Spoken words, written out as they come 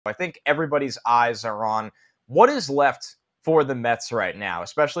I think everybody's eyes are on what is left for the Mets right now,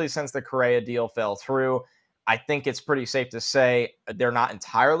 especially since the Correa deal fell through. I think it's pretty safe to say they're not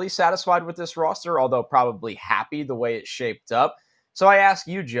entirely satisfied with this roster, although probably happy the way it's shaped up. So I ask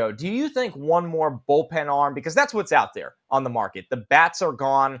you, Joe, do you think one more bullpen arm, because that's what's out there on the market? The bats are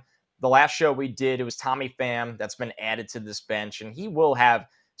gone. The last show we did, it was Tommy Pham that's been added to this bench, and he will have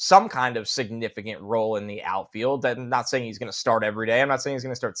some kind of significant role in the outfield. I'm not saying he's going to start every day. I'm not saying he's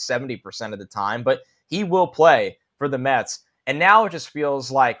going to start 70% of the time, but he will play for the Mets. And now it just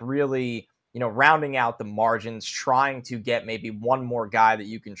feels like really, rounding out the margins, trying to get maybe one more guy that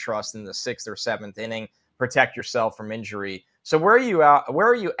you can trust in the sixth or seventh inning, protect yourself from injury. So where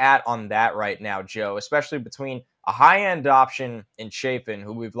are you at on that right now, Joe, especially between a high-end option in Chafin,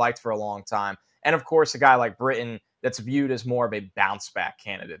 who we've liked for a long time, and of course a guy like Britton that's viewed as more of a bounce-back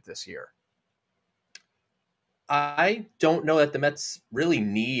candidate this year? I don't know that the Mets really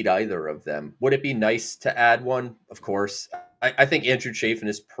need either of them. Would it be nice to add one? Of course. I think Andrew Chafin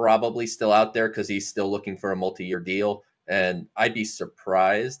is probably still out there because he's still looking for a multi-year deal. And I'd be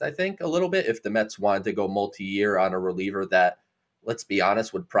surprised, I think, a little bit if the Mets wanted to go multi-year on a reliever that, let's be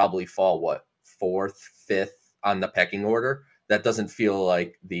honest, would probably fall, fourth, fifth on the pecking order. That doesn't feel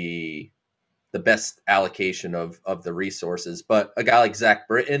like the best allocation of the resources. But a guy like Zach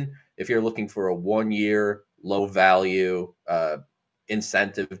Britton, if you're looking for a 1 year, low value,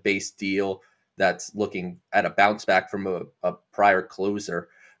 incentive based deal that's looking at a bounce back from a prior closer,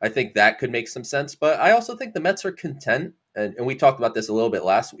 I think that could make some sense. But I also think the Mets are content, and we talked about this a little bit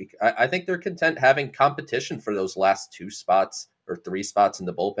last week. I think they're content having competition for those last two spots or three spots in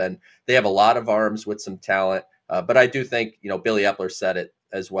the bullpen. They have a lot of arms with some talent. But I do think, Billy Epler said it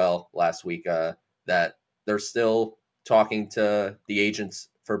as well last week, that they're still talking to the agents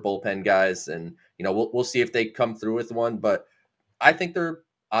for bullpen guys. And, we'll see if they come through with one. But I think they're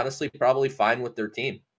honestly probably fine with their team.